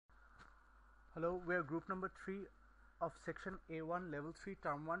Hello, we are group number 3 of section A1 level 3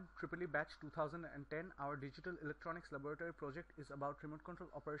 term 1 EEE batch 2010. Our digital electronics laboratory project is about remote control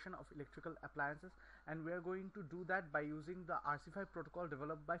operation of electrical appliances, and we are going to do that by using the RC5 protocol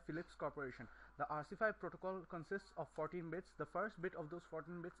developed by Philips Corporation. The RC5 protocol consists of 14 bits. The first bit of those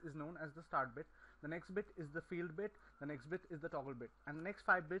 14 bits is known as the start bit. The next bit is the field bit, the next bit is the toggle bit, and the next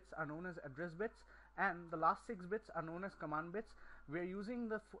 5 bits are known as address bits, and the last 6 bits are known as command bits. We are using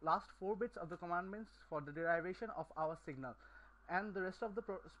the last 4 bits of the command bits for the derivation of our signal, and the rest of the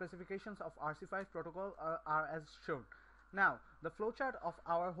specifications of RC5 protocol are as shown. Now, the flowchart of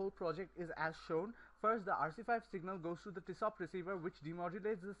our whole project is as shown. First, the RC5 signal goes to the TSOP receiver, which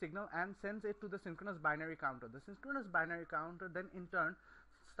demodulates the signal and sends it to the synchronous binary counter. The synchronous binary counter then in turn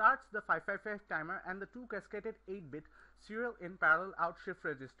starts the 555 timer and the 2 cascaded 8-bit serial in parallel out shift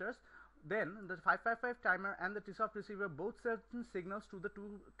registers. Then the 555 timer and the TSOP receiver both send signals to the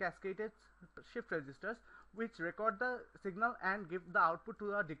 2 cascaded shift registers, which record the signal and give the output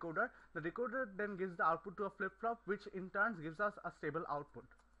to a decoder. The decoder then gives the output to a flip-flop, which in turn gives us a stable output.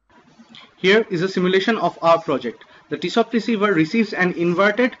 Here is a simulation of our project. The TSOP receiver receives an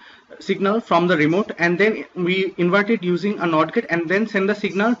inverted signal from the remote, and then we invert it using a NOT gate and then send the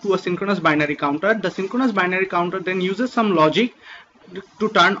signal to a synchronous binary counter. The synchronous binary counter then uses some logic to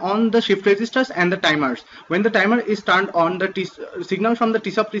turn on the shift registers and the timers. When the timer is turned on, the signal from the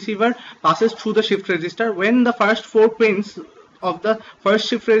TSOP receiver passes through the shift register. When the first 4 pins of the first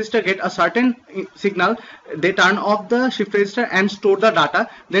shift register get a certain signal, they turn off the shift register and store the data.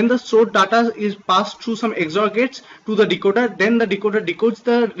 Then the stored data is passed through some XOR gates to the decoder. Then the decoder decodes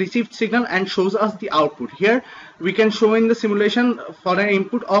the received signal and shows us the output. Here we can show in the simulation for an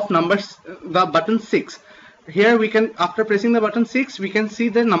input of numbers the button 6. Here we can, after pressing the button 6, we can see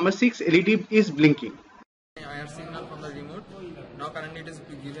the number 6 LED is blinking. I have signal from the remote. Now currently it is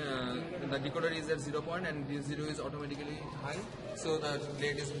given, the decoder is at 0 point and this 0 is automatically high. So the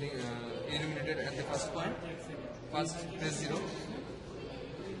LED is illuminated at the first point. First press 0.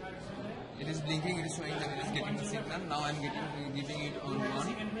 It is blinking, it is showing that it is getting the signal. Now I am giving it on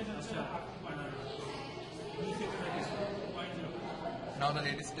 1. Now the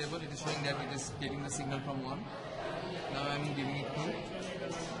LED is stable, it is showing that it is getting the signal from 1. Now I am giving it 2.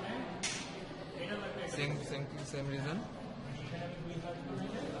 Same reason.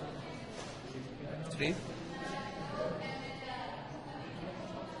 3.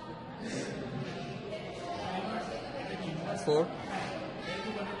 4.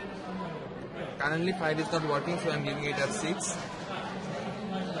 Currently 5 is not working, so I am giving it at 6.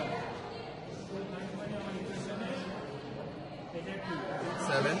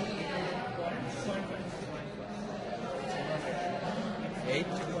 7. 8.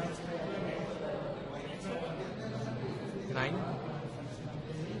 9.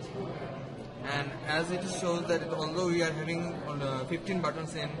 And as it shows that although we are having 15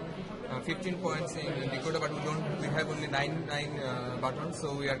 buttons in 15 points in decoder, but we have only 9 buttons,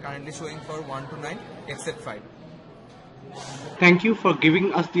 so we are currently showing for 1 to 9 except 5. Thank you for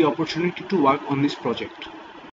giving us the opportunity to work on this project.